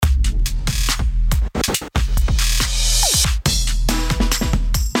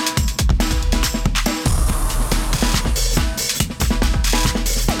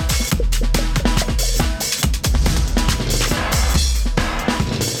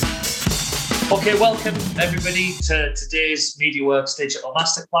Okay, welcome everybody to today's MediaWorks Digital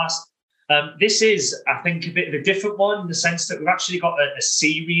Masterclass. This is, I think, a bit of a different one in the sense that we've actually got a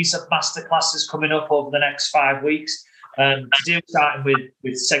series of masterclasses coming up over the next 5 weeks. Today we're starting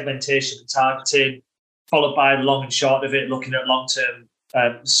with segmentation and targeting, followed by the long and short of it, looking at long-term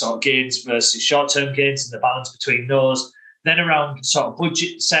sort of gains versus short-term gains and the balance between those. Then around sort of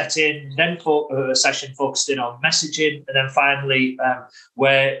budget setting, then a session focused in on messaging, and then finally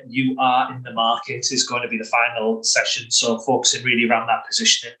where you are in the market is going to be the final session. So focusing really around that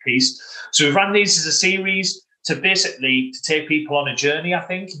positioning piece. So we've run these as a series to take people on a journey, I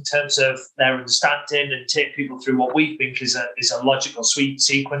think, in terms of their understanding and take people through what we think is a logical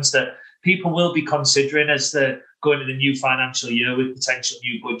sequence that people will be considering as they're going into the new financial year with potential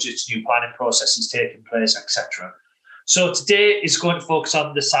new budgets, new planning processes taking place, etc. So today is going to focus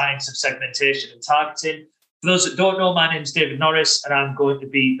on the science of segmentation and targeting. For those that don't know, my name is David Norris, and I'm going to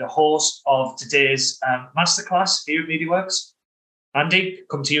be the host of today's masterclass here at MediaWorks. Andy,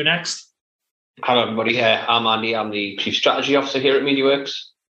 come to you next. Hello, everybody. I'm Andy. I'm the Chief Strategy Officer here at MediaWorks.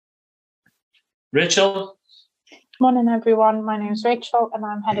 Rachel. Morning, everyone. My name is Rachel, and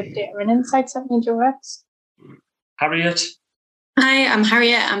I'm Head of Data and Insights at MediaWorks. Harriet. Hi, I'm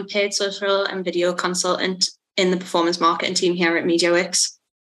Harriet. I'm Paid Social and Video Consultant in the Performance Marketing team here at MediaWorks.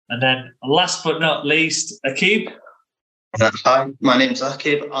 And then last but not least, Akib. Hi, my name is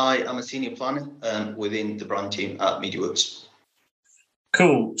Akib. I am a Senior Planner within the brand team at MediaWorks.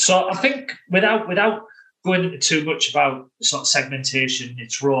 Cool. So I think without going into too much about sort of segmentation,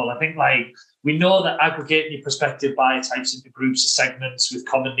 its role, I think we know that aggregating your prospective buyer types into groups of segments with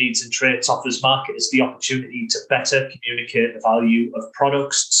common needs and traits offers marketers the opportunity to better communicate the value of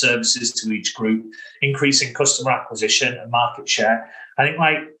products, services to each group, increasing customer acquisition and market share. I think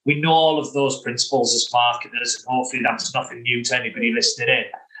we know all of those principles as marketers, and hopefully that's nothing new to anybody listening in.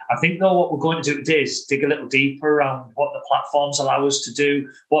 I think, though, what we're going to do today is dig a little deeper around what the platforms allow us to do,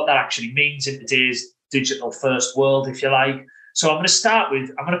 what that actually means in today's digital first world, if you like. So I'm going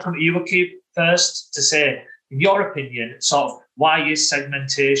to come to you, Akib, first to say, in your opinion, sort of why is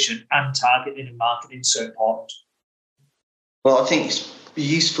segmentation and targeting and marketing so important? Well, I think it's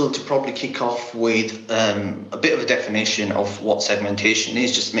useful to probably kick off with a bit of a definition of what segmentation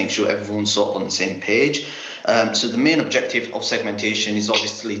is, just to make sure everyone's sort of on the same page. So the main objective of segmentation is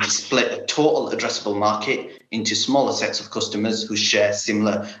obviously to split a total addressable market into smaller sets of customers who share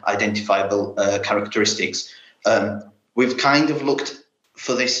similar identifiable characteristics. We've kind of looked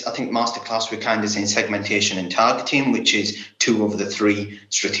for this, I think, masterclass, we're kind of saying segmentation and targeting, which is two of the three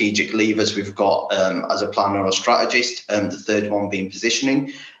strategic levers we've got as a planner or strategist, the third one being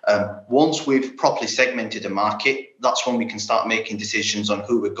positioning. Once we've properly segmented a market, that's when we can start making decisions on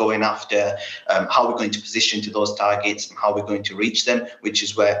who we're going after, how we're going to position to those targets and how we're going to reach them, which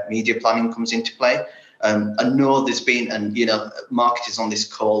is where media planning comes into play. I know there's been, and marketers on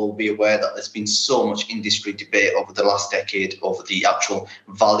this call will be aware that there's been so much industry debate over the last decade over the actual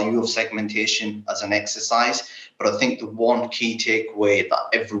value of segmentation as an exercise. But I think the one key takeaway that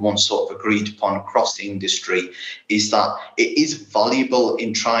everyone sort of agreed upon across the industry is that it is valuable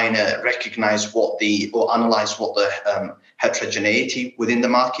in trying to recognize or analyze what the heterogeneity within the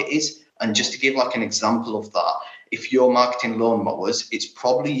market is. And just to give an example of that, if you're marketing lawnmowers, it's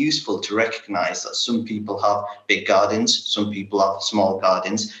probably useful to recognize that some people have big gardens, some people have small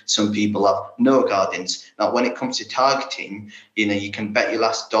gardens, some people have no gardens. Now, when it comes to targeting, you can bet your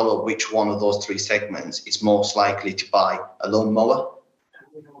last dollar which one of those three segments is most likely to buy a lawnmower.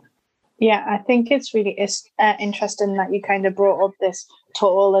 Yeah, I think it's really interesting that you kind of brought up this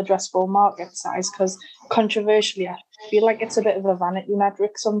total addressable market size, controversially, I feel like it's a bit of a vanity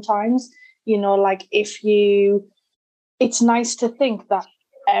metric sometimes. It's nice to think that,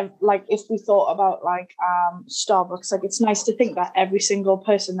 if we thought about Starbucks, it's nice to think that every single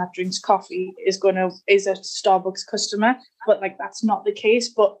person that drinks coffee is a Starbucks customer, but that's not the case.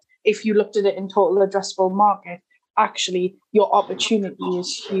 But if you looked at it in total addressable market, actually your opportunity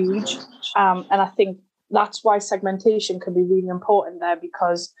is huge, and I think that's why segmentation can be really important there,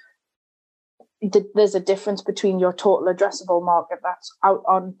 because there's a difference between your total addressable market that's out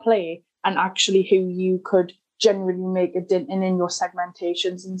on play and actually who you could generally make a dent in your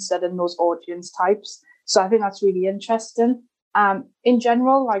segmentations instead of those audience types. So I think that's really interesting. In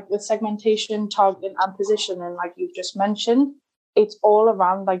general, with segmentation, targeting and positioning, like you've just mentioned, it's all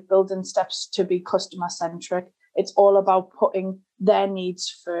around building steps to be customer centric. It's all about putting their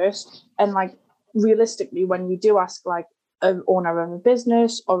needs first. And realistically, when you do ask an owner of a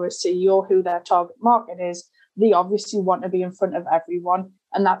business or a CEO who their target market is, they obviously want to be in front of everyone.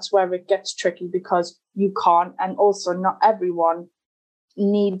 And that's where it gets tricky, because you can't, and also not everyone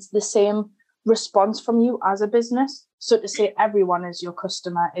needs the same response from you as a business. So to say everyone is your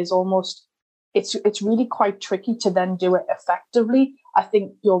customer is almost, it's really quite tricky to then do it effectively. I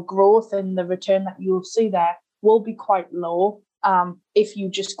think your growth and the return that you'll see there will be quite low if you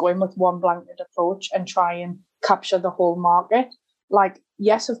just go in with one blanket approach and try and capture the whole market. Like,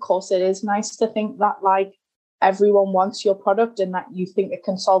 yes, of course, it is nice to think that like everyone wants your product and that you think it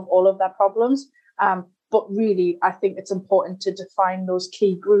can solve all of their problems. But really, I think it's important to define those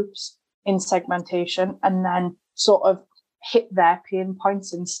key groups in segmentation and then sort of hit their pain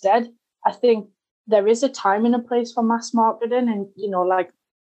points instead. I think there is a time and a place for mass marketing. And, you know, like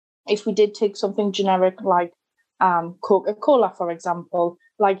if we did take something generic like Coca-Cola, for example,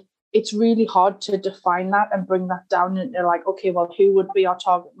 like it's really hard to define that and bring that down into like, okay, well, who would be our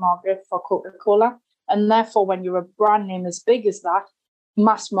target market for Coca-Cola? And therefore, when you're a brand name as big as that,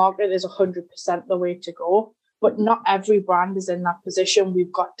 mass market is 100% the way to go. But not every brand is in that position.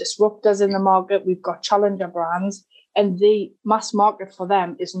 We've got disruptors in the market. We've got challenger brands. And the mass market for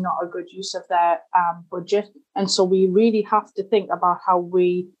them is not a good use of their budget. And so we really have to think about how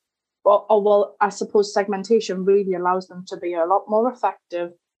we, well, I suppose segmentation really allows them to be a lot more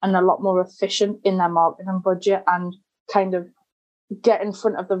effective and a lot more efficient in their marketing budget and kind of get in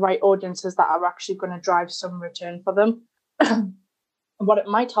front of the right audiences that are actually going to drive some return for them. What it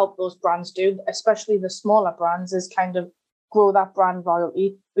might help those brands do, especially the smaller brands, is kind of grow that brand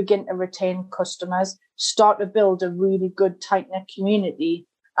loyalty, begin to retain customers, start to build a really good tight-knit community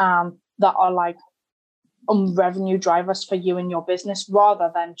that are like revenue drivers for you and your business,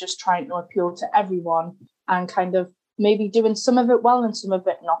 rather than just trying to appeal to everyone and kind of maybe doing some of it well and some of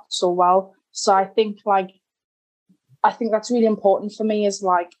it not so well. So I think that's really important for me, is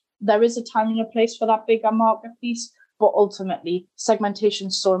like there is a time and a place for that bigger market piece, but ultimately segmentation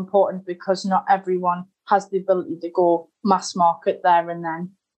is so important because not everyone has the ability to go mass market there and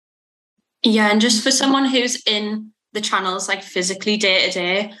then. Yeah, and just for someone who's in the channels like physically day to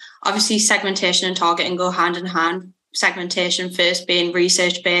day, obviously segmentation and targeting go hand in hand. Segmentation first being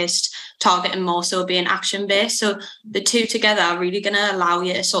research based, targeting more so being action based. So the two together are really going to allow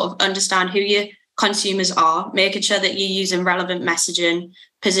you to sort of understand who your consumers are, making sure that you're using relevant messaging,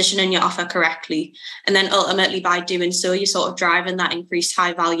 positioning your offer correctly. And then ultimately by doing so, you're sort of driving that increased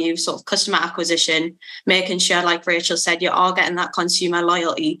high value sort of customer acquisition, making sure, like Rachel said, you are getting that consumer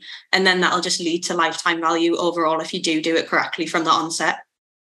loyalty. And then that'll just lead to lifetime value overall if you do it correctly from the onset.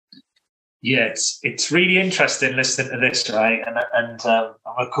 Yeah, it's really interesting listening to this, right? And I'm going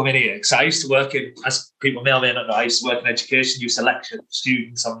to come in here because I used to work in, as people may or may not know, I used to work in education, used to lecture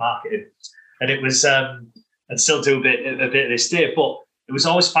students on marketing. And it was, and still do a bit of this day, but it was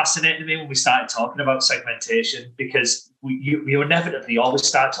always fascinating to me when we started talking about segmentation, because you inevitably always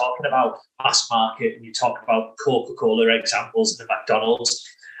start talking about mass market and you talk about Coca-Cola examples and the McDonald's,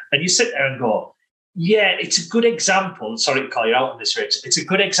 and you sit there and go, yeah, it's a good example. Sorry to call you out on this, Rich. It's a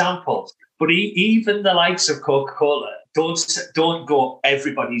good example. But even the likes of Coca-Cola don't go,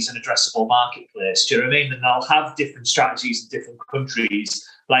 everybody's an addressable marketplace. Do you know what I mean? And they'll have different strategies in different countries.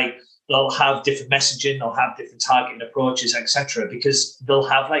 Like, they'll have different messaging, they'll have different targeting approaches, etc., because they'll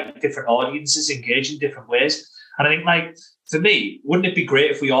have like different audiences engaged in different ways. And I think, like, for me, wouldn't it be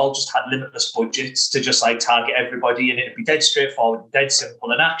great if we all just had limitless budgets to just like target everybody, and it'd be dead straightforward and dead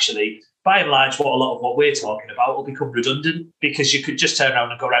simple? And actually, by and large, a lot of what we're talking about will become redundant, because you could just turn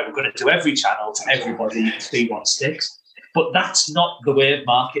around and go, right, we're going to do every channel to everybody and see what sticks. But that's not the way of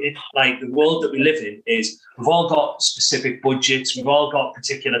marketing. Like, the world that we live in is we've all got specific budgets, we've all got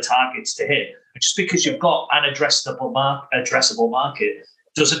particular targets to hit. And just because you've got an addressable market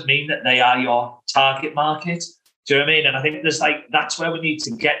doesn't mean that they are your target market. Do you know what I mean? And I think that's where we need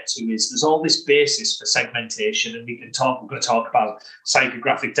to get to, is there's all this basis for segmentation, and we're going to talk about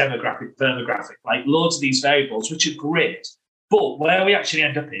psychographic, demographic, firmographic, like loads of these variables, which are great. But where we actually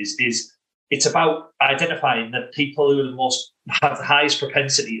end up is it's about identifying the people who have the highest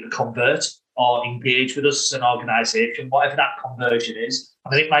propensity to convert or engage with us as an organisation, whatever that conversion is.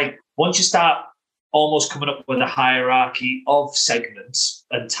 And I think, like, once you start almost coming up with a hierarchy of segments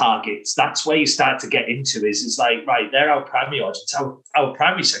and targets, that's where you start to get into is like, right, they're our primary audience. Our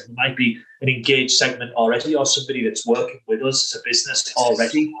primary segment might be an engaged segment already, or somebody that's working with us as a business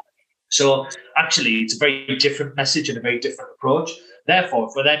already. So actually, it's a very different message and a very different approach. Therefore,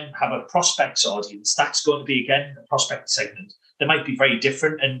 if we then have a prospects audience, that's going to be, again, a prospect segment. They might be very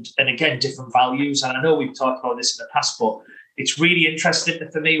different and again, different values. And I know we've talked about this in the past, but it's really interesting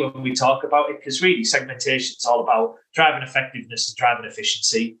for me when we talk about it, because really segmentation is all about driving effectiveness and driving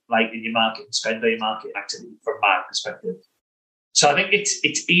efficiency, like in your marketing spend or your marketing activity, from my perspective. So I think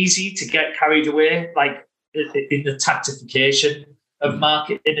it's easy to get carried away, like in the tactification of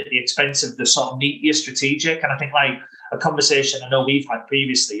marketing at the expense of the sort of meatier strategic. And I think like a conversation I know we've had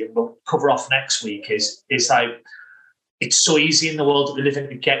previously and we'll cover off next week is like, it's so easy in the world that we live in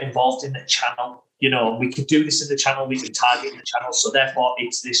to get involved in the channel. You know, we can do this in the channel, we can target the channel, so therefore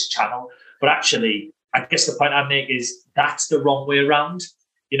it's this channel. But actually, I guess the point I make is that's the wrong way around.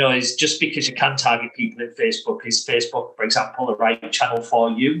 You know, is just because you can target people in Facebook, is Facebook, for example, the right channel for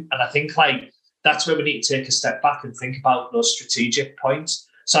you? And I think like that's where we need to take a step back and think about those strategic points.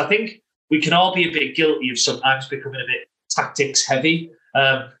 So I think we can all be a bit guilty of sometimes becoming a bit tactics heavy.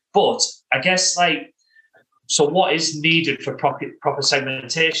 But I guess like, so what is needed for proper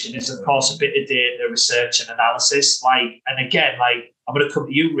segmentation is, of course, a bit of data research and analysis. Like, and again, like I'm going to come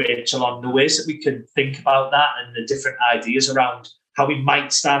to you, Rachel, on the ways that we can think about that and the different ideas around how we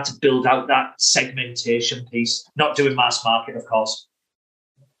might start to build out that segmentation piece, not doing mass market, of course.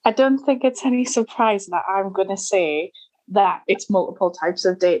 I don't think it's any surprise that I'm going to say that it's multiple types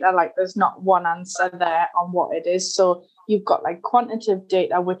of data. Like there's not one answer there on what it is. So you've got like quantitative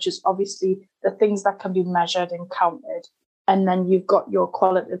data, which is obviously the things that can be measured and counted. And then you've got your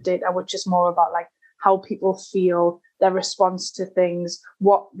qualitative data, which is more about like how people feel, their response to things,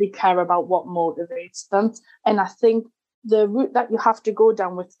 what they care about, what motivates them. And I think the route that you have to go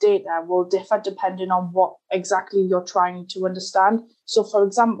down with data will differ depending on what exactly you're trying to understand. So, for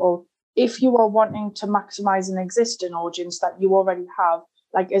example, if you are wanting to maximize an existing audience that you already have,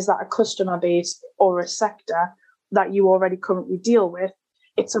 like is that a customer base or a sector that you already currently deal with,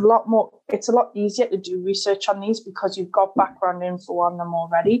 it's a lot easier to do research on these because you've got background info on them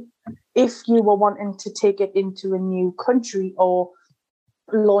already. If you were wanting to take it into a new country or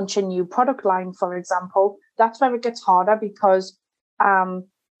launch a new product line, for example, that's where it gets harder because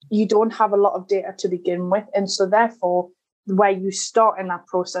you don't have a lot of data to begin with. And so therefore, where you start in that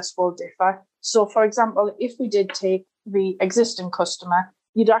process will differ. So for example, if we did take the existing customer,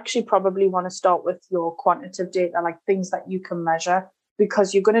 you'd actually probably want to start with your quantitative data, like things that you can measure,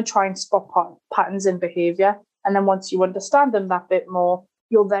 because you're going to try and spot patterns in behavior. And then once you understand them that bit more,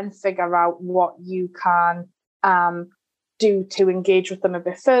 you'll then figure out what you can do to engage with them a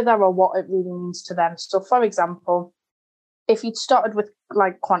bit further or what it really means to them. So for example, if you'd started with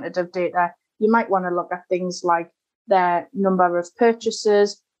like quantitative data, you might want to look at things like their number of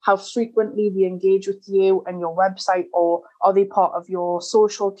purchases, how frequently they engage with you and your website, or are they part of your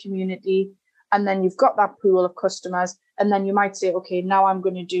social community? And then you've got that pool of customers, and then you might say, okay, now I'm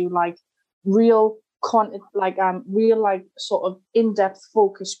going to do like real sort of in-depth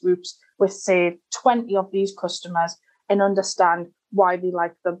focus groups with say 20 of these customers and understand why they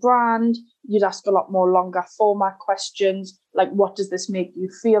like the brand. You'd ask a lot more longer format questions, like what does this make you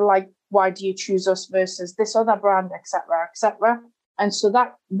feel like? Why do you choose us versus this other brand, etc., etc. And so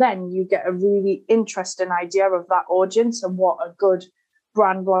that then you get a really interesting idea of that audience and what a good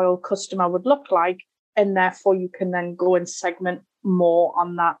brand loyal customer would look like. And therefore you can then go and segment more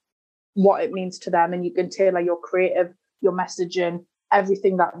on that, what it means to them. And you can tailor your creative, your messaging,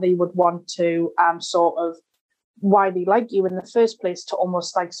 everything that they would want to sort of why they like you in the first place to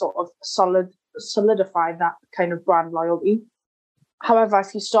almost like sort of solidify that kind of brand loyalty. However,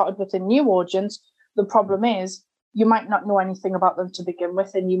 if you started with a new audience, the problem is you might not know anything about them to begin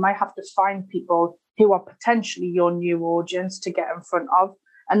with, and you might have to find people who are potentially your new audience to get in front of.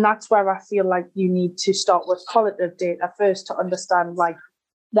 And that's where I feel like you need to start with qualitative data first to understand like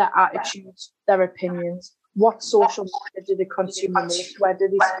their attitudes, their opinions, what social media do they consume the most, where do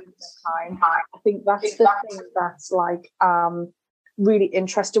they spend their time. I think that's the thing that's like really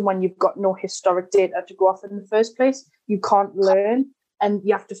interesting when you've got no historic data to go off in the first place. You can't learn, and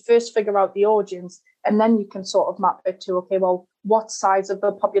you have to first figure out the audience, and then you can sort of map it to, okay, well, what size of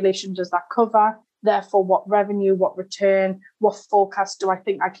the population does that cover? Therefore, what revenue, what return, what forecast do I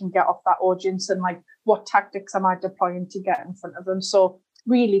think I can get off that audience, and like what tactics am I deploying to get in front of them? So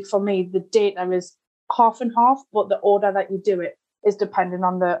really, for me, the data is half and half, but the order that you do it is depending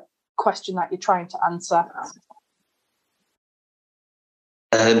on the question that you're trying to answer.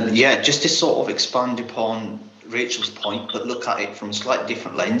 Just to sort of expand upon Rachel's point, but look at it from a slightly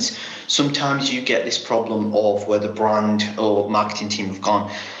different lens. Sometimes you get this problem of where the brand or marketing team have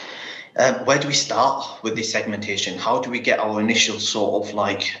gone, where do we start with this segmentation? How do we get our initial sort of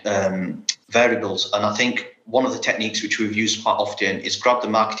like variables? And I think one of the techniques which we've used quite often is grab the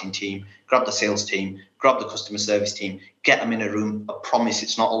marketing team, grab the sales team, grab the customer service team, get them in a room. I promise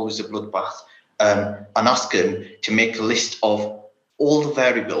it's not always a bloodbath, and ask them to make a list of all the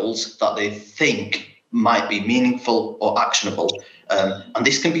variables that they think might be meaningful or actionable. And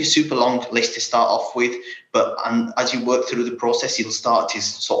this can be a super long list to start off with, but as you work through the process, you'll start to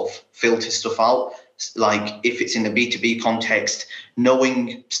sort of filter stuff out. like if it's in a B2B context,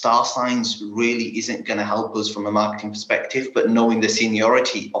 knowing star signs really isn't going to help us from a marketing perspective, but knowing the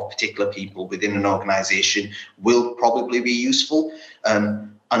seniority of particular people within an organization will probably be useful.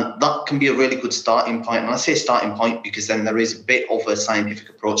 And that can be a really good starting point. And I say starting point because then there is a bit of a scientific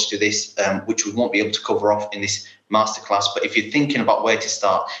approach to this, which we won't be able to cover off in this masterclass. But if you're thinking about where to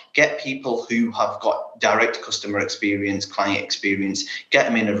start, get people who have got direct customer experience, client experience, get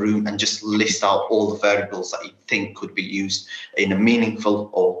them in a room and just list out all the variables that you think could be used in a meaningful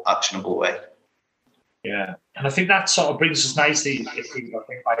or actionable way. Yeah, and I think that sort of brings us nicely, I think,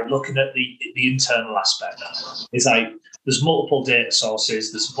 by looking at the internal aspect. It's like there's multiple data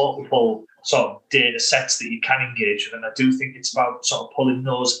sources, there's multiple sort of data sets that you can engage with, and I do think it's about sort of pulling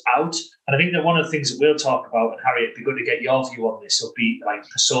those out. And I think that one of the things that we'll talk about, and Harry, it'd be good to get your view on this, will be like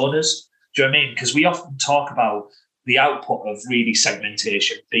personas. Do you know what I mean? Because we often talk about the output of really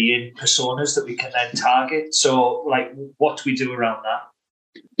segmentation being personas that we can then target. So, like, what do we do around that?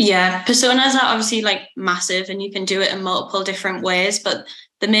 Yeah, personas are obviously like massive and you can do it in multiple different ways, but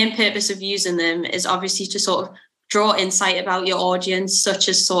the main purpose of using them is obviously to sort of draw insight about your audience, such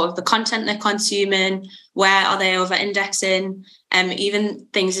as sort of the content they're consuming, where are they over indexing, even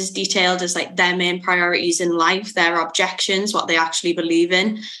things as detailed as like their main priorities in life, their objections, what they actually believe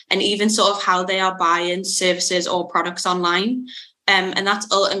in, and even sort of how they are buying services or products online. And that's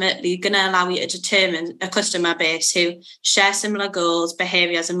ultimately going to allow you to determine a customer base who share similar goals,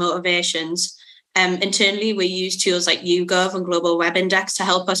 behaviours and motivations. Internally, we use tools like YouGov and Global Web Index to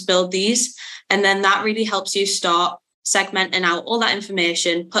help us build these. And then that really helps you start segmenting out all that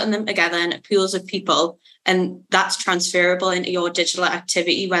information, putting them together in pools of people. And that's transferable into your digital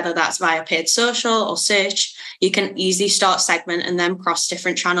activity, whether that's via paid social or search. You can easily start segmenting them across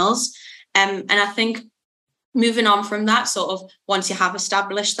different channels. And I think moving on from that, sort of once you have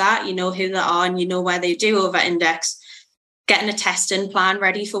established that, you know who they are and you know where they do over index, getting a testing plan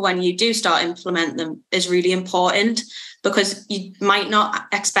ready for when you do start implement them is really important, because you might not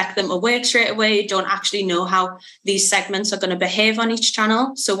expect them to work straight away. You don't actually know how these segments are going to behave on each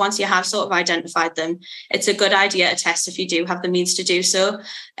channel. So once you have sort of identified them, it's a good idea to test if you do have the means to do so.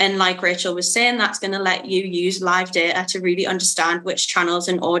 And like Rachel was saying, that's going to let you use live data to really understand which channels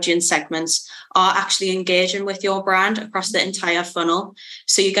and audience segments are actually engaging with your brand across the entire funnel.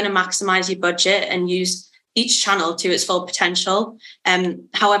 So you're going to maximize your budget and use each channel to its full potential.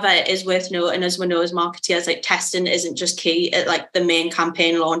 However, it is worth noting, as we know as marketeers, like testing isn't just key at like the main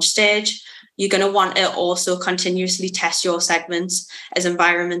campaign launch stage. You're going to want to also continuously test your segments as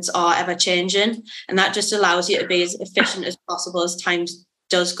environments are ever changing. And that just allows you to be as efficient as possible as time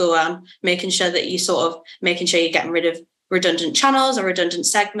does go on, making sure that you're getting rid of redundant channels or redundant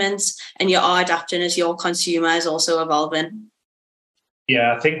segments, and you are adapting as your consumer is also evolving.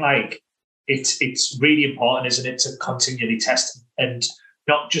 Yeah, I think like it's really important, isn't it, to continually test and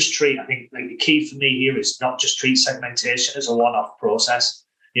not just treat. I think like the key for me here is not just treat segmentation as a one-off process,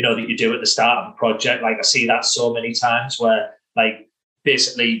 you know, that you do at the start of a project. Like I see that so many times where like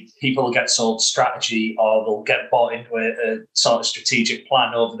basically people get sold strategy or they'll get bought into a sort of strategic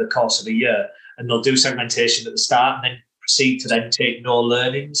plan over the course of a year, and they'll do segmentation at the start and then proceed to then take no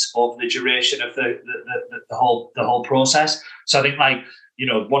learnings over the duration of the whole process. So I think like, you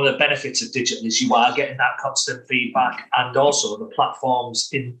know, one of the benefits of digital is you are getting that constant feedback, and also the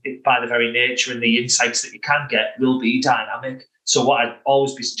platforms by the very nature and the insights that you can get will be dynamic. So what I'd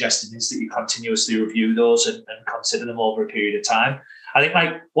always be suggesting is that you continuously review those and consider them over a period of time. I think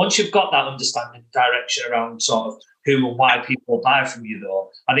like once you've got that understanding direction around sort of who and why people buy from you though,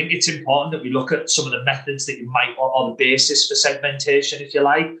 I think it's important that we look at some of the methods that you might, or the basis for segmentation, if you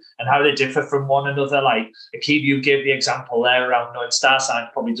like, and how they differ from one another. Like Akeem, you gave the example there around knowing star signs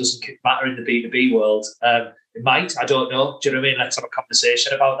probably doesn't matter in the B2B world. It might, I don't know. Do you know what I mean? Let's have a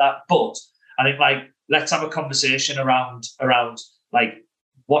conversation about that. But I think like, let's have a conversation around like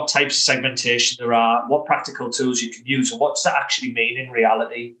what types of segmentation there are, what practical tools you can use, and what's that actually mean in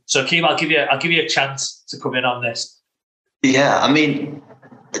reality. So, Akeem, I'll give you a chance to come in on this. Yeah, I mean,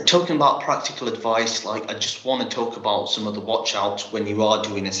 talking about practical advice, like I just want to talk about some of the watch outs when you are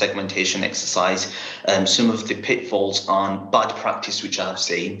doing a segmentation exercise. Some of the pitfalls and bad practice which I've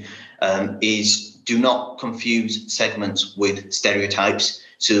seen is do not confuse segments with stereotypes.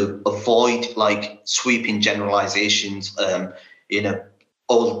 So avoid like sweeping generalizations.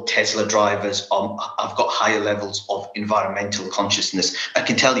 All Tesla drivers have got higher levels of environmental consciousness. I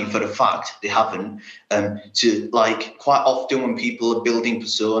can tell you for a fact they haven't. So like quite often when people are building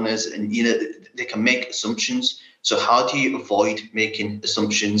personas and, you know, they can make assumptions. So how do you avoid making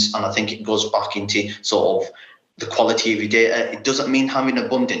assumptions? And I think it goes back into sort of the quality of your data. It doesn't mean having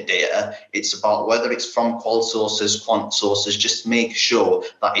abundant data. It's about whether it's from qual sources, quant sources, just make sure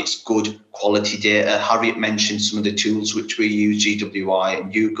that it's good quality data. Harriet mentioned some of the tools which we use, GWI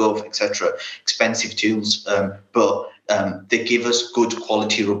and YouGov, etc. Expensive tools, but they give us good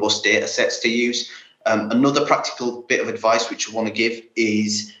quality, robust data sets to use. Another practical bit of advice which I want to give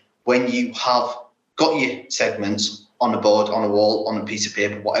is when you have got your segments on a board, on a wall, on a piece of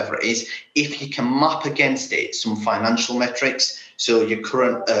paper, whatever it is, if you can map against it some financial metrics, so your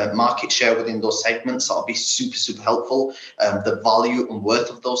current market share within those segments, that'll be super, super helpful. The value and worth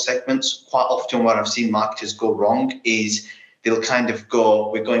of those segments. Quite often where I've seen marketers go wrong is they'll kind of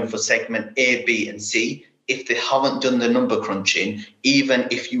go, we're going for segment A, B, and C. If they haven't done the number crunching, even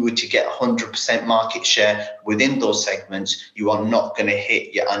if you were to get 100% market share within those segments, you are not going to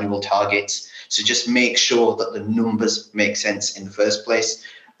hit your annual targets. So just make sure that the numbers make sense in the first place.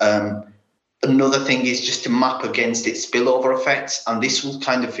 Another thing is just to map against its spillover effects, and this will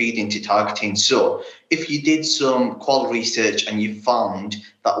kind of feed into targeting. So if you did some qual research and you found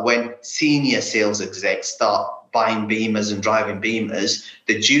that when senior sales execs start buying Beamers and driving Beamers,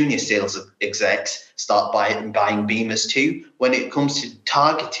 the junior sales execs start buying Beamers too. When it comes to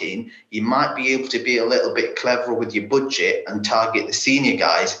targeting, you might be able to be a little bit cleverer with your budget and target the senior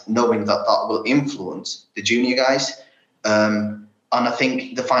guys, knowing that that will influence the junior guys. And I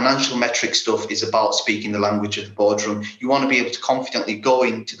think the financial metric stuff is about speaking the language of the boardroom. You want to be able to confidently go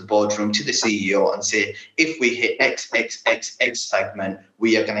into the boardroom to the CEO and say, if we hit X segment,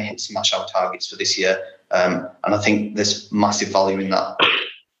 we are going to smash our targets for this year. And I think there's massive value in that.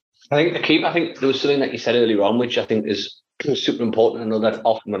 I think there was something that you said earlier on, which I think is super important. I know that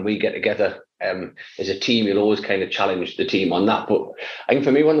often when we get together as a team, you'll always kind of challenge the team on that. But I think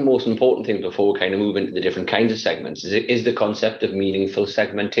for me, one of the most important things before we kind of move into the different kinds of segments is the concept of meaningful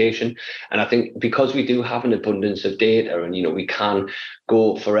segmentation. And I think because we do have an abundance of data and, we can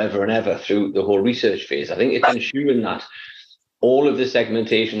go forever and ever through the whole research phase, I think it's ensuring that all of the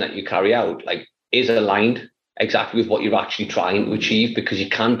segmentation that you carry out, is aligned exactly with what you're actually trying to achieve, because you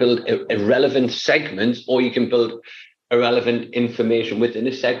can build irrelevant segments, or you can build irrelevant information within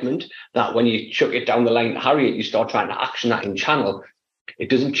a segment that when you chuck it down the line, Harriet, you start trying to action that in channel, it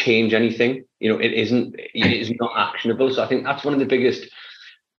doesn't change anything. It is not actionable. So I think that's one of the biggest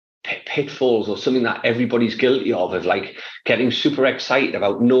pitfalls, or something that everybody's guilty of getting super excited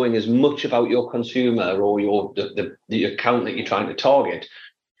about knowing as much about your consumer or the account that you're trying to target,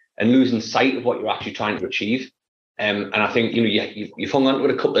 and losing sight of what you're actually trying to achieve. And I think, you've hung on to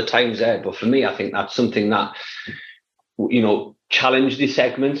it a couple of times there, but for me, I think that's something that, challenge the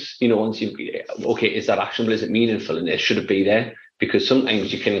segments, once is that actionable? Is it meaningful? And should it be there? Because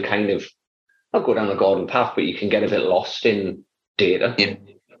sometimes you can kind of not go down the garden path, but you can get a bit lost in data. Yeah.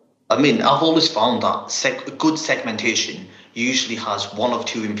 I mean, I've always found that good segmentation usually has one of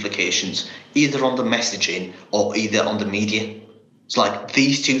two implications, either on the messaging or either on the media. It's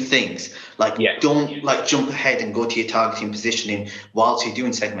these two things. Don't jump ahead and go to your targeting positioning whilst you're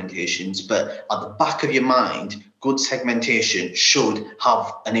doing segmentations, but at the back of your mind, good segmentation should have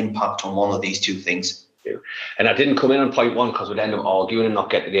an impact on one of these two things. And I didn't come in on point one because we'd end up arguing and not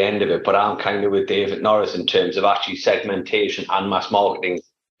get to the end of it, but I'm kind of with David Norris in terms of actually segmentation and mass marketing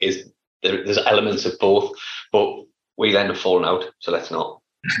there's elements of both, but we'll end up falling out, so let's not.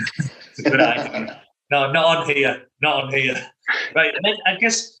 Good idea. No, not on here. Right, and then I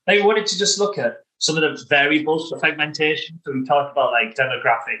guess I wanted to just look at some of the variables for segmentation. So we talked about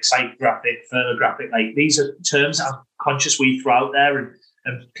demographic, psychographic, firmographic. These are terms I'm conscious we throw out there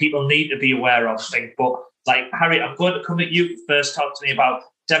and people need to be aware of. But Harry, I'm going to come at you first. Talk to me about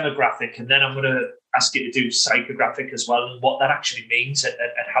demographic, and then I'm going to ask you to do psychographic as well, and what that actually means and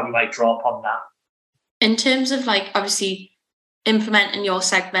how we might draw upon that. In terms of obviously implementing your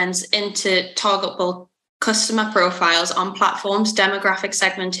segments into targetable customer profiles on platforms, demographic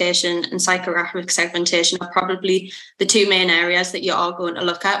segmentation and psychographic segmentation are probably the two main areas that you are going to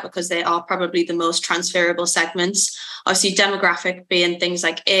look at, because they are probably the most transferable segments. Obviously, demographic being things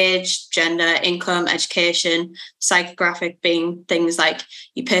like age, gender, income, education, psychographic being things like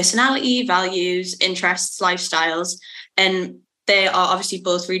your personality, values, interests, lifestyles. And they are obviously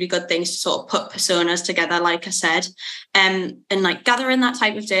both really good things to sort of put personas together, like I said. And gathering that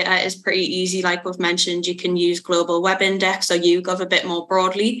type of data is pretty easy. Like we've mentioned, you can use Global Web Index or YouGov a bit more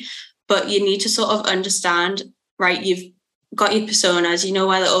broadly, but you need to sort of understand, right, you've got your personas, you know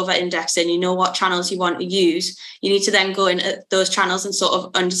where they're over indexing, you know what channels you want to use, you need to then go in at those channels and sort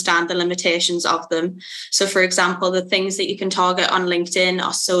of understand the limitations of them. So for example, the things that you can target on LinkedIn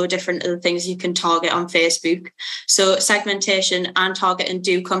are so different to the things you can target on Facebook. So segmentation and targeting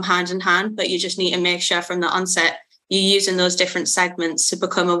do come hand in hand, but you just need to make sure from the onset you're using those different segments to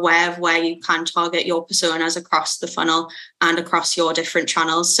become aware of where you can target your personas across the funnel and across your different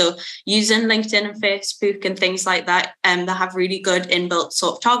channels. So using LinkedIn and Facebook and things like that, they have really good inbuilt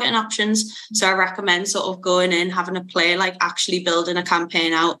sort of targeting options. So I recommend sort of going in, having a play, like actually building a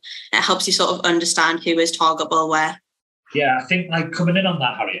campaign out. It helps you sort of understand who is targetable where. Yeah, I think like coming in on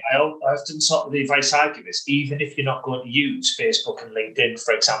that, Harry, I often sort of the advice I give is even if you're not going to use Facebook and LinkedIn,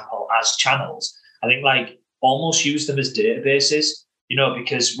 for example, as channels, I think like almost use them as databases, you know,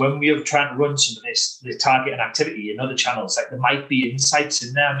 because when we are trying to run some of this, the targeting activity in other channels, like there might be insights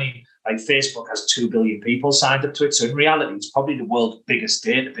in there. I mean, like Facebook has 2 billion people signed up to it. So in reality, it's probably the world's biggest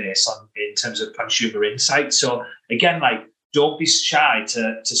database in terms of consumer insights. So again, like don't be shy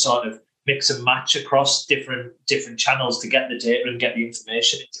to sort of mix and match across different channels to get the data and get the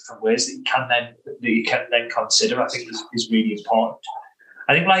information in different ways that you can then consider, I think is really important.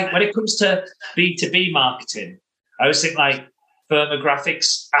 I think like when it comes to B2B marketing, I always think like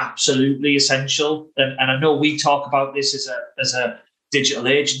firmographics absolutely essential. And I know we talk about this as a digital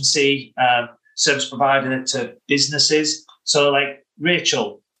agency, service provider to businesses. So like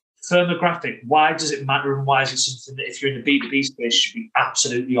Rachel, firmographic, why does it matter and why is it something that if you're in the B2B space should be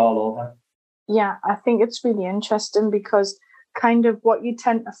absolutely all over? Yeah, I think it's really interesting because kind of what you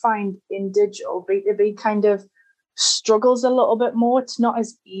tend to find in digital, B2B kind of struggles a little bit more. It's not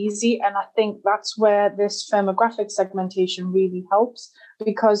as easy. And I think that's where this firmographic segmentation really helps,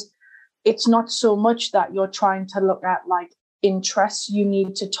 because it's not so much that you're trying to look at like interests. You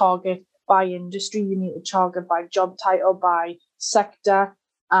need to target by industry, you need to target by job title, by sector,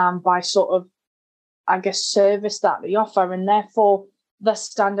 by sort of, I guess, service that they offer. And therefore, the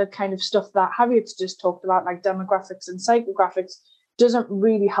standard kind of stuff that Harriet's just talked about, like demographics and psychographics, doesn't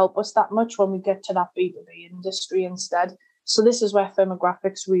really help us that much when we get to that B2B industry instead. So this is where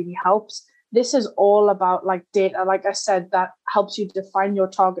firmographics really helps. This is all about like data, like I said, that helps you define your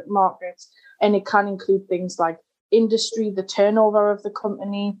target markets. And it can include things like industry, the turnover of the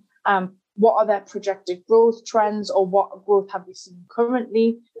company, what are their projected growth trends, or what growth have we seen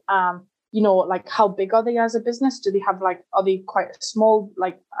currently? You know, like how big are they as a business? Do they have like, are they quite a small,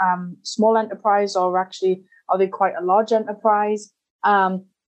 like small enterprise, or actually are they quite a large enterprise?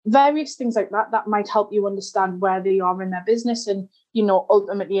 Various things like that might help you understand where they are in their business, and you know,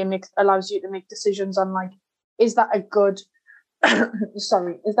 ultimately it allows you to make decisions on like, is that a good is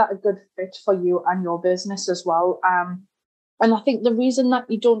that a good fit for you and your business as well? And I think the reason that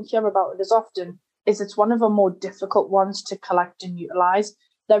you don't hear about it as often is it's one of the more difficult ones to collect and utilize.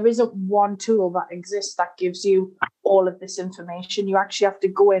 There isn't one tool that exists that gives you all of this information. You actually have to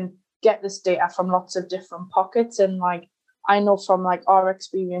go in, get this data from lots of different pockets. And like, I know from like our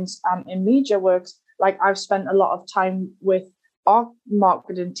experience in MediaWorks, like I've spent a lot of time with our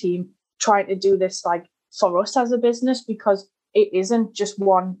marketing team trying to do this like for us as a business, because it isn't just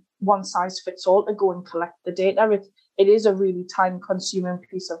one size fits all to go and collect the data. It is a really time consuming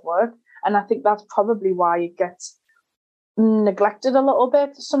piece of work. And I think that's probably why it gets neglected a little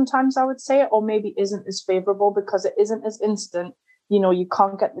bit sometimes, I would say, or maybe isn't as favorable because it isn't as instant. You know, you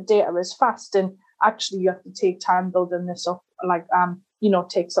can't get the data as fast, and actually you have to take time building this up. Like, you know,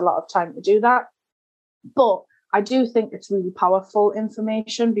 takes a lot of time to do that. But I do think it's really powerful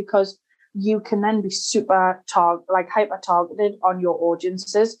information, because you can then be super hyper targeted on your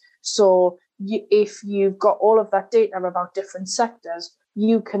audiences. So if you've got all of that data about different sectors,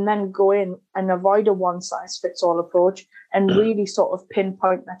 you can then go in and avoid a one size fits all approach and really sort of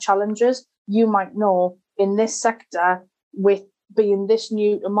pinpoint the challenges. You might know in this sector, with being this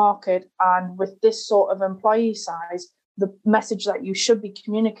new to market and with this sort of employee size, the message that you should be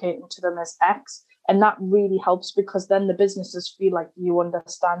communicating to them is X. And that really helps, because then the businesses feel like you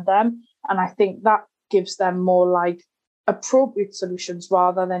understand them. And I think that gives them more like appropriate solutions,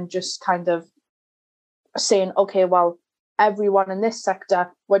 rather than just kind of saying, okay, well, everyone in this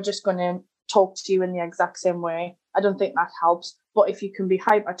sector, we're just going to talk to you in the exact same way. I don't think that helps. But if you can be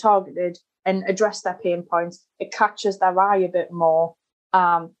hyper targeted and address their pain points, it catches their eye a bit more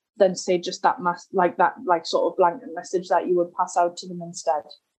than say just that sort of blanket message that you would pass out to them instead.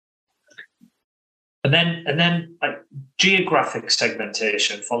 And then like geographic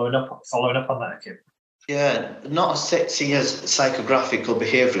segmentation, following up on that, Kim. Yeah, not as sexy as psychographic or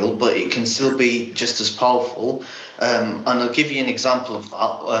behavioural, but it can still be just as powerful. And I'll give you an example of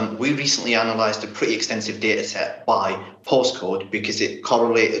that. We recently analysed a pretty extensive data set by postcode because it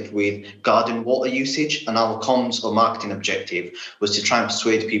correlated with garden water usage, and our comms or marketing objective was to try and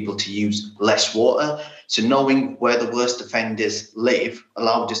persuade people to use less water. So knowing where the worst offenders live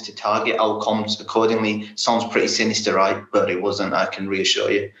allowed us to target our comms accordingly. Sounds pretty sinister, right? But it wasn't, I can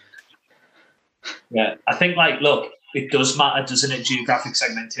reassure you. Yeah, I think, look, it does matter, doesn't it? Geographic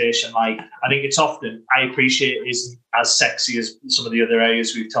segmentation. I think it's often, I appreciate it isn't as sexy as some of the other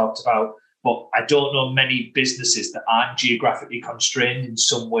areas we've talked about, but I don't know many businesses that aren't geographically constrained in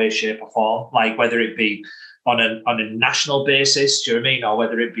some way, shape, or form. Like whether it be on a national basis, do you know what I mean, or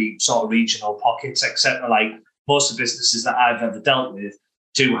whether it be sort of regional pockets, etc. Like most of the businesses that I've ever dealt with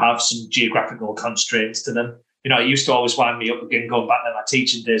do have some geographical constraints to them. It used to always wind me up again, going back to my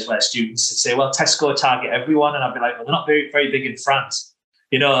teaching days where students would say, well, Tesco target everyone. And I'd be like, well, they're not very, very big in France,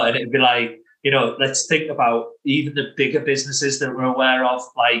 and it'd be like, let's think about even the bigger businesses that we're aware of.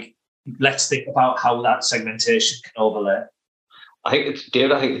 Like, let's think about how that segmentation can overlay.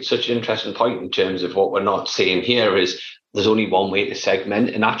 David, I think it's such an interesting point in terms of what we're not seeing here is there's only one way to segment.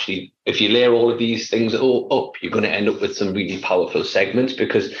 And actually, if you layer all of these things up, you're going to end up with some really powerful segments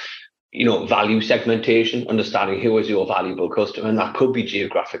because value segmentation, understanding who is your valuable customer, and that could be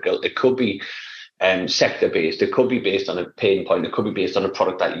geographical, it could be sector-based, it could be based on a pain point, it could be based on a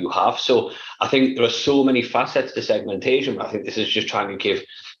product that you have. So I think there are so many facets to segmentation. I think this is just trying to give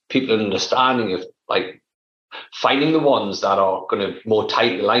people an understanding of finding the ones that are going to more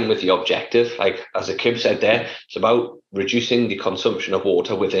tightly align with the objective. Like as Akib said there, it's about reducing the consumption of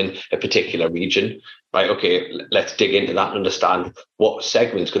water within a particular region. Right, okay, let's dig into that and understand what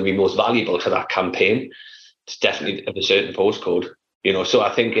segment's going to be most valuable to that campaign. It's definitely of a certain postcode, So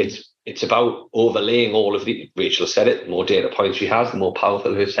I think it's about overlaying all of the. Rachel said it. The more data points she has, the more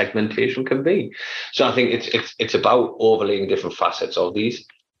powerful her segmentation can be. So I think it's about overlaying different facets of these.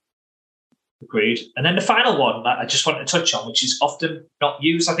 Agreed. And then the final one that I just wanted to touch on, which is often not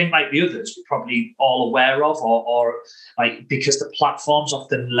used, I think, like the others, we're probably all aware of, or because the platforms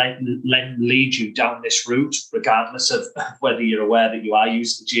often lead you down this route, regardless of whether you're aware that you are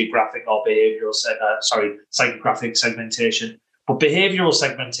using geographic or behavioural, psychographic segmentation. But behavioural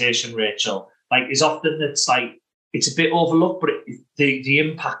segmentation, Rachel, is often it's a bit overlooked, but the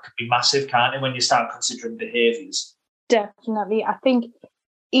impact can be massive, can't it, when you start considering behaviours? Definitely. I think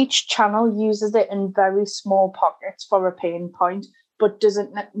each channel uses it in very small pockets for a pain point, but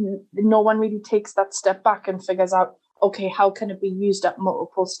no one really takes that step back and figures out, okay, how can it be used at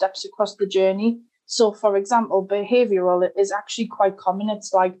multiple steps across the journey? So, for example, behavioural is actually quite common.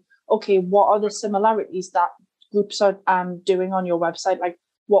 It's like, okay, what are the similarities that groups are doing on your website? Like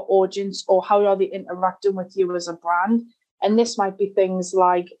what audience or how are they interacting with you as a brand? And this might be things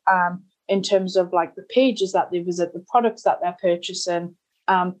like in terms of the pages that they visit, the products that they're purchasing,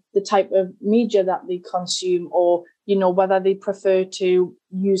 the type of media that they consume, or whether they prefer to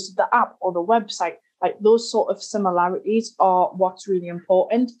use the app or the website. Those sort of similarities are what's really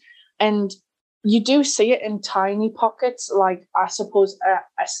important. And you do see it in tiny pockets, I suppose,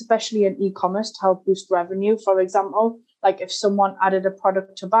 especially in e-commerce to help boost revenue. For example, if someone added a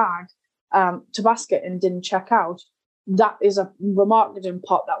product to basket and didn't check out, that is a remarketing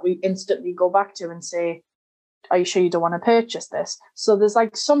pot that we instantly go back to and say, are you sure you don't want to purchase this? So there's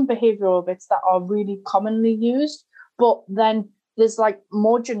some behavioral bits that are really commonly used, but then there's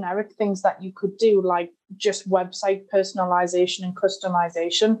more generic things that you could do, like just website personalization and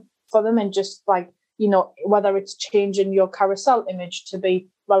customization for them, and just whether it's changing your carousel image to be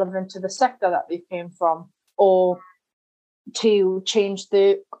relevant to the sector that they came from, or to change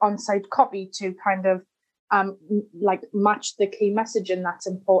the on-site copy to kind of match the key messaging that's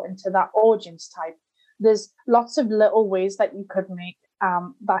important to that audience type. There's lots of little ways that you could make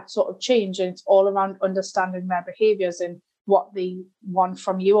that sort of change, and it's all around understanding their behaviors and what they want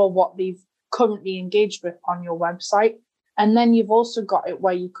from you or what they've currently engaged with on your website. And then you've also got it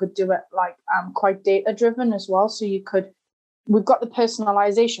where you could do it quite data driven as well. So we've got the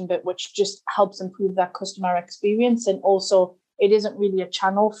personalization bit, which just helps improve their customer experience. And also it isn't really a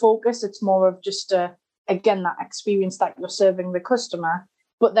channel focus. It's more of just again, that experience that you're serving the customer.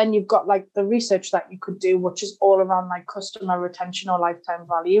 But then you've got the research that you could do, which is all around customer retention or lifetime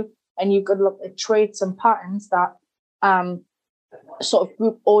value. And you could look at traits and patterns that sort of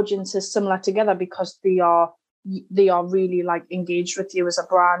group audiences similar together because they are really engaged with you as a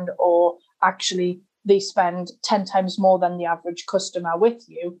brand, or actually they spend 10 times more than the average customer with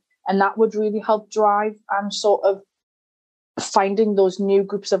you. And that would really help drive sort of finding those new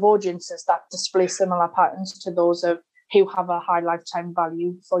groups of audiences that display similar patterns to those of who have a high lifetime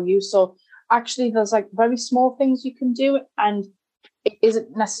value for you. So actually there's like very small things you can do, and it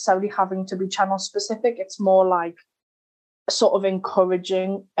isn't necessarily having to be channel specific. It's more like sort of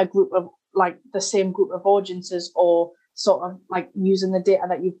encouraging a group of like the same group of audiences, or sort of like using the data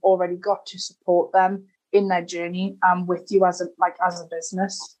that you've already got to support them in their journey with you as a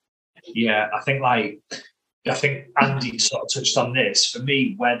business. Yeah, I think Andy sort of touched on this. For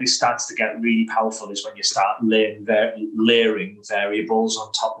me, where this starts to get really powerful is when you start layering variables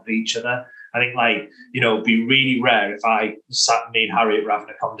on top of each other. I think, it'd be really rare if I sat, me and Harriet were having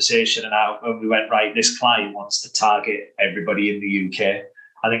a conversation and we went, right, this client wants to target everybody in the UK.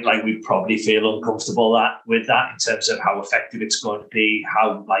 I think we'd probably feel uncomfortable with that in terms of how effective it's going to be,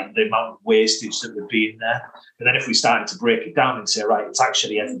 how the amount of wastage that would be in there. But then if we started to break it down and say, right, it's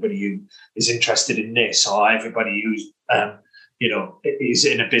actually everybody who is interested in this, or everybody who's is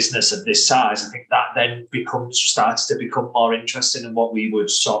in a business of this size, I think that then starts to become more interesting in what we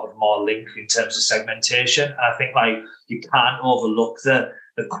would sort of more link in terms of segmentation. And I think you can't overlook the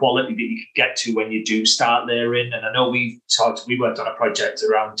quality that you can get to when you do start layering. And I know we worked on a project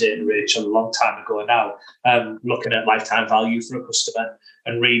around data, Rachel, a long time ago now, looking at lifetime value for a customer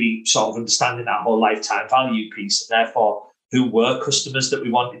and really sort of understanding that whole lifetime value piece, and therefore who were customers that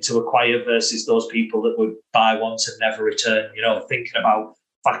we wanted to acquire versus those people that would buy once and never return, thinking about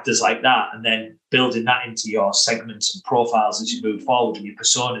factors like that, and then building that into your segments and profiles as you move forward and your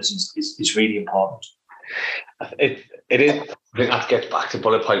personas is really important. It is. I think that gets back to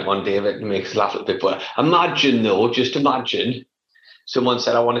bullet point one, David, and makes us laugh a little bit. But just imagine someone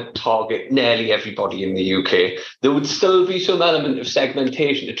said, I want to target nearly everybody in the UK. There would still be some element of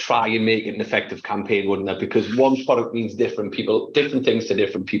segmentation to try and make it an effective campaign, wouldn't there? Because one product means different things to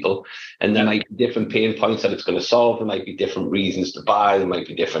different people. And there might be different pain points that it's going to solve. There might be different reasons to buy. There might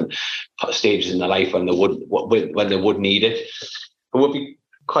be different stages in their life when they would need it. It would be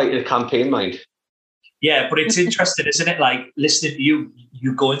quite a campaign mind. Yeah, but it's interesting, isn't it? Listening to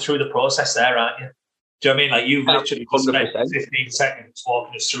you going through the process there, aren't you? Do you know what I mean? You've literally spent 15 seconds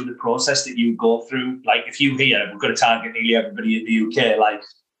walking us through the process that you go through. If you hear we're going to target nearly everybody in the UK,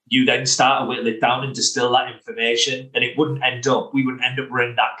 you then start to whittle it down and distill that information, and we wouldn't end up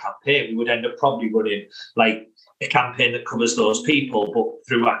running that campaign. We would end up probably running a campaign that covers those people, but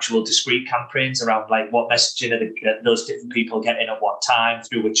through actual discrete campaigns around what messaging are those different people getting at what time,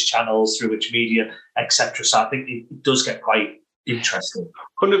 through which channels, through which media, etc. So I think it does get quite interesting.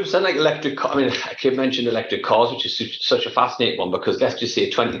 100% electric car. I mean, I keep mentioning electric cars, which is such a fascinating one, because let's just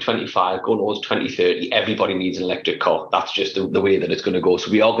say 2025, going towards 2030, everybody needs an electric car. That's just the way that it's going to go. So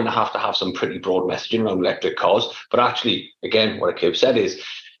we are going to have some pretty broad messaging around electric cars. But actually, again, what Akib said is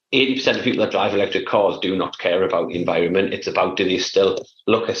 80% of people that drive electric cars do not care about the environment. It's about, do they still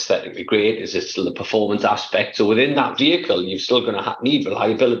look aesthetically great? Is it still the performance aspect? So within that vehicle, you're still going to need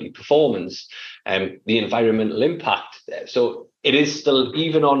reliability, performance, the environmental impact. So it is still,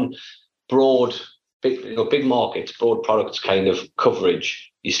 even on big markets, broad products kind of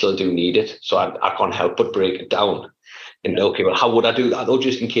coverage, you still do need it. So I can't help but break it down. And okay, well, how would I do that? Though,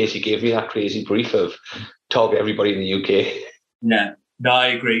 just in case you gave me that crazy brief of target everybody in the UK. Yeah. No, I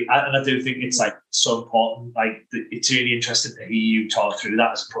agree. And I do think it's so important. It's really interesting to hear you talk through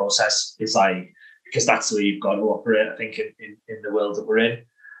that as a process. It's because that's the way you've got to operate, I think, in the world that we're in.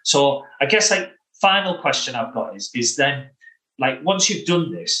 So I guess final question I've got is then once you've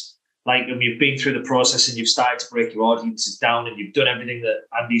done this, and you've been through the process and you've started to break your audiences down and you've done everything that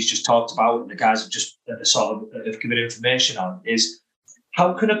Andy's just talked about and the guys have just have given information on, is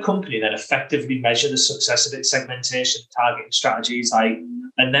how can a company then effectively measure the success of its segmentation, targeting strategies,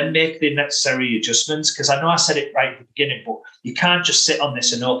 and then make the necessary adjustments? Because I know I said it right at the beginning, but you can't just sit on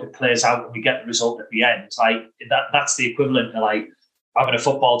this and hope it plays out and we get the result at the end. That's the equivalent of having a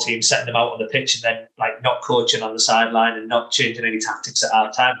football team, setting them out on the pitch and then not coaching on the sideline and not changing any tactics at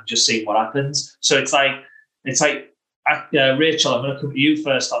half time and just seeing what happens. So it's Rachel, I'm going to come to you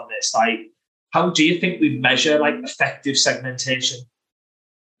first on this. How do you think we measure effective segmentation?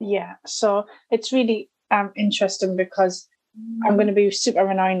 Yeah, so it's really interesting, because I'm going to be super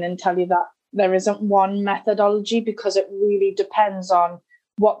annoying and tell you that there isn't one methodology, because it really depends on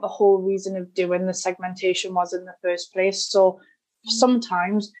what the whole reason of doing the segmentation was in the first place. So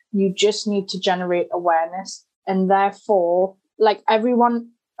sometimes you just need to generate awareness, and therefore, everyone,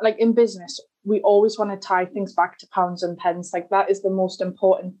 in business, we always want to tie things back to pounds and pence. That is the most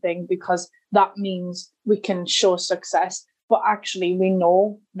important thing, because that means we can show success. But actually, we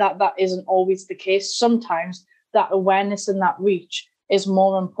know that isn't always the case. Sometimes that awareness and that reach is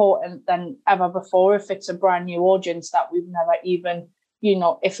more important than ever before if it's a brand new audience that we've never even,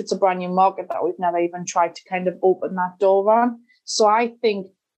 if it's a brand new market that we've never even tried to kind of open that door on. So I think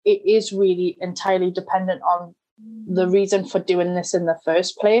it is really entirely dependent on the reason for doing this in the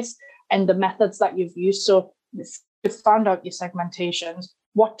first place and the methods that you've used. So if you found out your segmentations,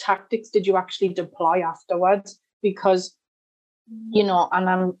 what tactics did you actually deploy afterwards? Because, and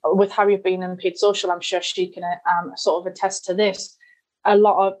I'm with Harriet being in paid social, I'm sure she can sort of attest to this. A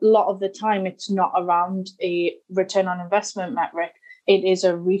lot of the time, it's not around a return on investment metric. It is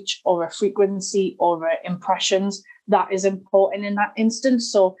a reach or a frequency or impressions that is important in that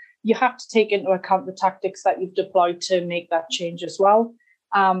instance. So you have to take into account the tactics that you've deployed to make that change as well.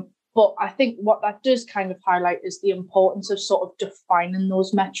 But I think what that does kind of highlight is the importance of sort of defining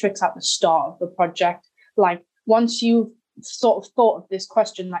those metrics at the start of the project. Like once you've sort of thought of this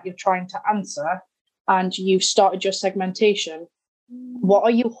question that you're trying to answer and you've started your segmentation, what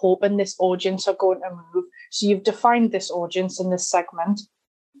are you hoping this audience are going to move? So you've defined this audience in this segment.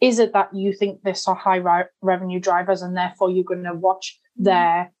 Is it that you think this are high revenue drivers and therefore you're going to watch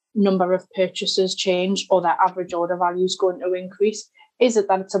their number of purchases change or their average order value is going to increase? Is it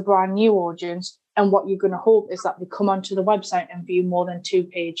that it's a brand new audience and what you're going to hope is that they come onto the website and view more than 2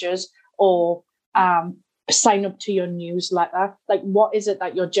 pages or sign up to your newsletter? Like, what is it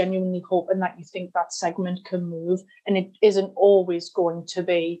that you're genuinely hoping that you think that segment can move? And it isn't always going to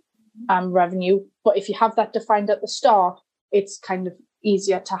be revenue. But if you have that defined at the start, it's kind of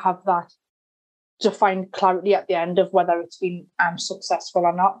easier to have that defined clarity at the end of whether it's been successful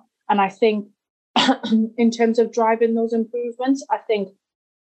or not. And I think in terms of driving those improvements, I think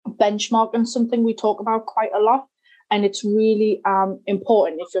benchmarking is something we talk about quite a lot. And it's really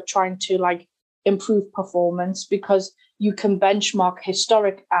important if you're trying to improve performance, because you can benchmark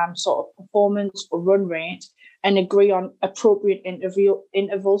historic sort of performance or run rate and agree on appropriate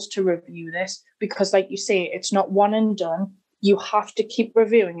intervals to review this. Because like you say, it's not one and done. You have to keep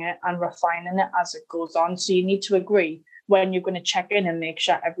reviewing it and refining it as it goes on. So you need to agree when you're going to check in and make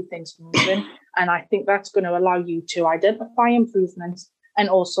sure everything's moving. And I think that's going to allow you to identify improvements and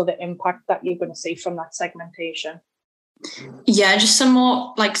also the impact that you're going to see from that segmentation. Yeah, just some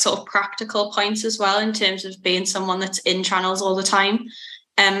more sort of practical points as well in terms of being someone that's in channels all the time.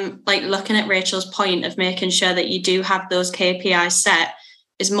 Looking at Rachel's point of making sure that you do have those KPIs set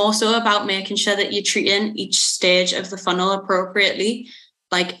is more so about making sure that you're treating each stage of the funnel appropriately.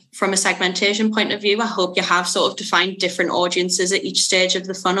 From a segmentation point of view, I hope you have sort of defined different audiences at each stage of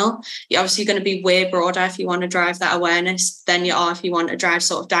the funnel. You're obviously going to be way broader if you want to drive that awareness than you are if you want to drive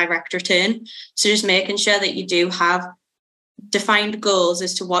sort of direct return. So just making sure that you do have defined goals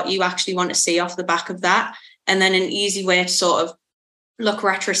as to what you actually want to see off the back of that. And then an easy way to sort of look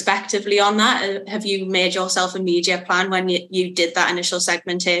retrospectively on that. Have you made yourself a media plan when you did that initial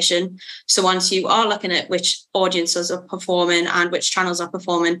segmentation? So once you are looking at which audiences are performing and which channels are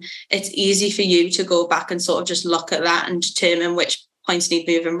performing, it's easy for you to go back and sort of just look at that and determine which points need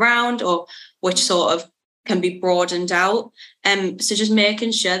moving around or which sort of can be broadened out. So just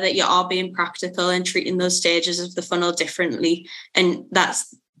making sure that you are being practical and treating those stages of the funnel differently. And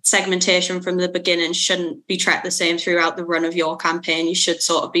that's segmentation from the beginning shouldn't be tracked the same throughout the run of your campaign. You should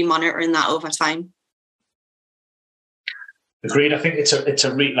sort of be monitoring that over time. Agreed. I think it's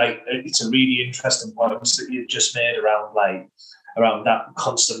a really interesting point that you've just made around that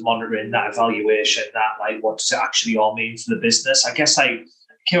constant monitoring, that evaluation, that what does it actually all mean for the business. I guess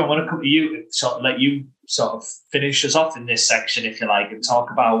Kim, I want to come to you and sort of let you sort of finish us off in this section, if you like, and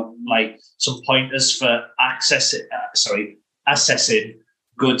talk about some pointers for assessing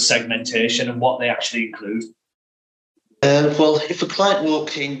good segmentation and what they actually include. Well, if a client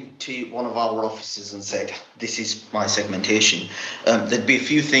walked into one of our offices and said, "This is my segmentation," there'd be a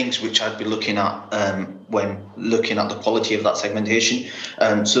few things which I'd be looking at when looking at the quality of that segmentation.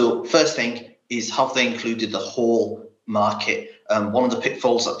 So first thing is, have they included the whole market? One of the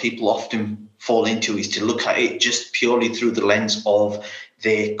pitfalls that people often fall into is to look at it just purely through the lens of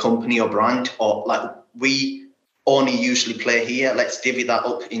their company or brand, or we only usually play here, let's divvy that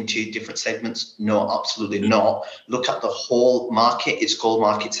up into different segments. No, absolutely not. Look at the whole market. It's called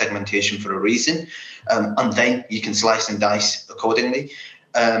market segmentation for a reason. And then you can slice and dice accordingly.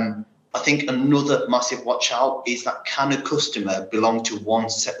 I think another massive watch out is that can a customer belong to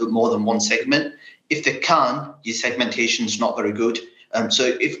more than one segment? If they can, your segmentation is not very good. So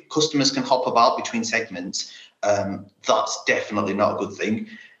if customers can hop about between segments, that's definitely not a good thing.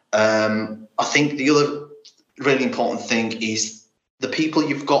 I think the other really important thing is the people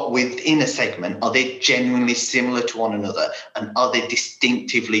you've got within a segment, are they genuinely similar to one another, and are they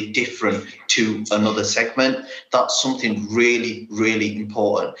distinctively different to another segment? That's something really, really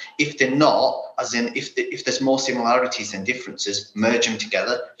important. If they're not, as in if there's more similarities than differences, merge them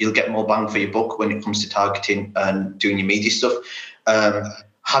together. You'll get more bang for your buck when it comes to targeting and doing your media stuff.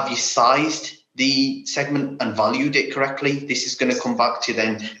 Have you sized the segment and valued it correctly? This is going to come back to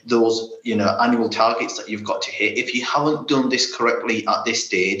then those, annual targets that you've got to hit. If you haven't done this correctly at this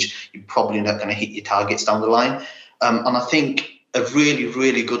stage, you're probably not going to hit your targets down the line. And I think a really,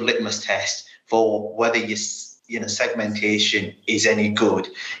 really good litmus test for whether your segmentation is any good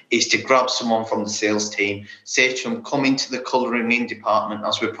is to grab someone from the sales team, say to them, come into the colouring in department,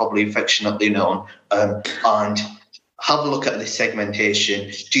 as we're probably affectionately known, and have a look at the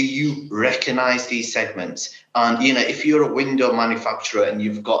segmentation. Do you recognise these segments? And, if you're a window manufacturer and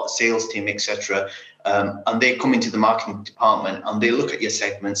you've got a sales team, etc., and they come into the marketing department and they look at your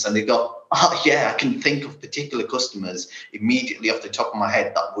segments and they go, oh, yeah, I can think of particular customers immediately off the top of my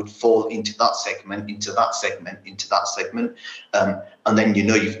head that would fall into that segment, into that segment, into that segment. And then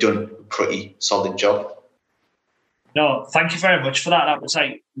you've done a pretty solid job. No, thank you very much for that. That was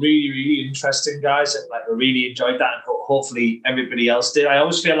really, really interesting, guys. And I really enjoyed that, and hopefully everybody else did. I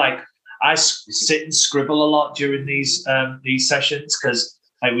always feel like I sit and scribble a lot during these sessions, because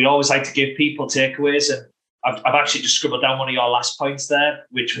we always like to give people takeaways. And I've actually just scribbled down one of your last points there,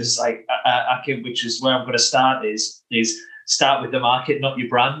 which was which is where I'm going to start. Is start with the market, not your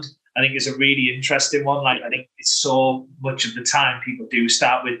brand. I think it's a really interesting one. I think it's so much of the time people do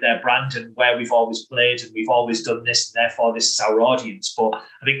start with their brand and where we've always played and we've always done this, and therefore this is our audience. But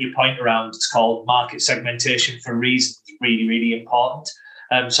I think your point around it's called market segmentation for a reason is really, really important.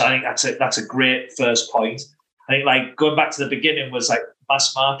 So I think that's a great first point. I think going back to the beginning was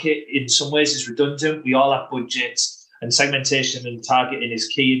mass market in some ways is redundant. We all have budgets, and segmentation and targeting is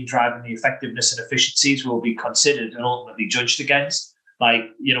key in driving the effectiveness and efficiencies will be considered and ultimately judged against.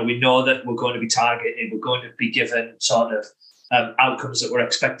 We know that we're going to be targeted, we're going to be given sort of outcomes that we're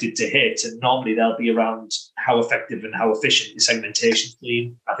expected to hit. And normally they'll be around how effective and how efficient the segmentation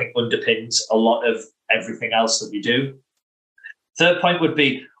team, I think, underpins a lot of everything else that we do. Third point would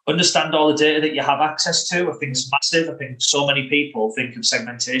be understand all the data that you have access to. I think it's massive. I think so many people think of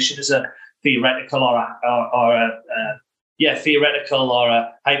segmentation as a theoretical or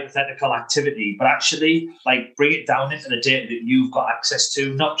a hypothetical activity, but actually bring it down into the data that you've got access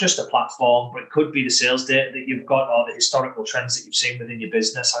to, not just a platform, but it could be the sales data that you've got or the historical trends that you've seen within your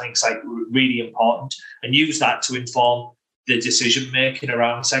business. I think it's really important, and use that to inform the decision making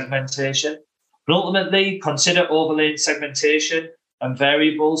around segmentation. But ultimately, consider overlaying segmentation and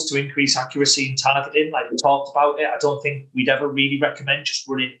variables to increase accuracy in targeting. Like we talked about it, I don't think we'd ever really recommend just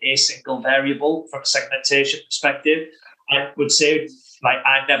running a single variable from a segmentation perspective. I would say,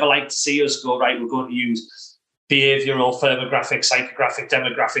 I'd never like to see us go, right, we're going to use behavioural, firmographic, psychographic,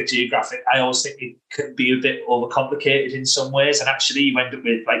 demographic, geographic. I always think it could be a bit overcomplicated in some ways. And actually you end up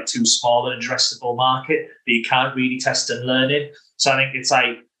with too small an addressable market that you can't really test and learn in. So I think it's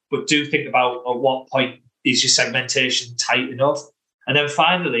but do think about at what point is your segmentation tight enough? And then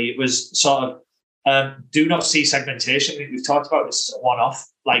finally, it was sort of, do not see segmentation. I think we've talked about this as a one-off.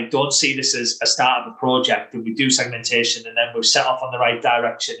 Don't see this as a start of a project and we do segmentation and then we've set off on the right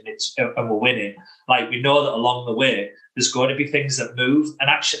direction and we're winning. We know that along the way, there's going to be things that move. And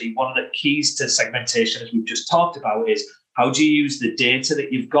actually, one of the keys to segmentation, as we've just talked about, is how do you use the data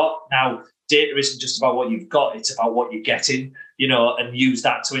that you've got? Now, data isn't just about what you've got, it's about what you're getting, and use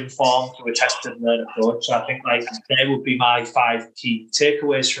that to inform to a test and learn approach. So I think they would be my 5 key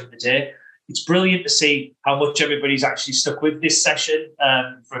takeaways from the day. It's brilliant to see how much everybody's actually stuck with this session,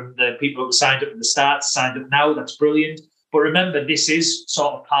 from the people who signed up at the start, signed up now. That's brilliant. But remember, this is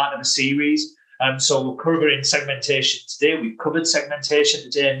sort of part of a series. So we're covering segmentation today. We've covered segmentation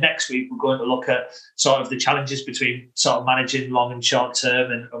today. Next week, we're going to look at sort of the challenges between sort of managing long and short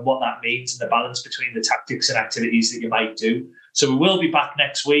term and what that means and the balance between the tactics and activities that you might do. So we will be back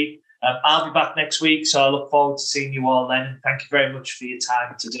next week. I'll be back next week. So I look forward to seeing you all then. And thank you very much for your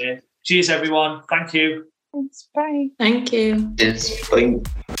time today. Cheers, everyone. Thank you. Thanks. Bye. Thank you. Yes. Bye.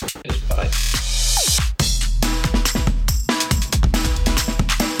 Bye.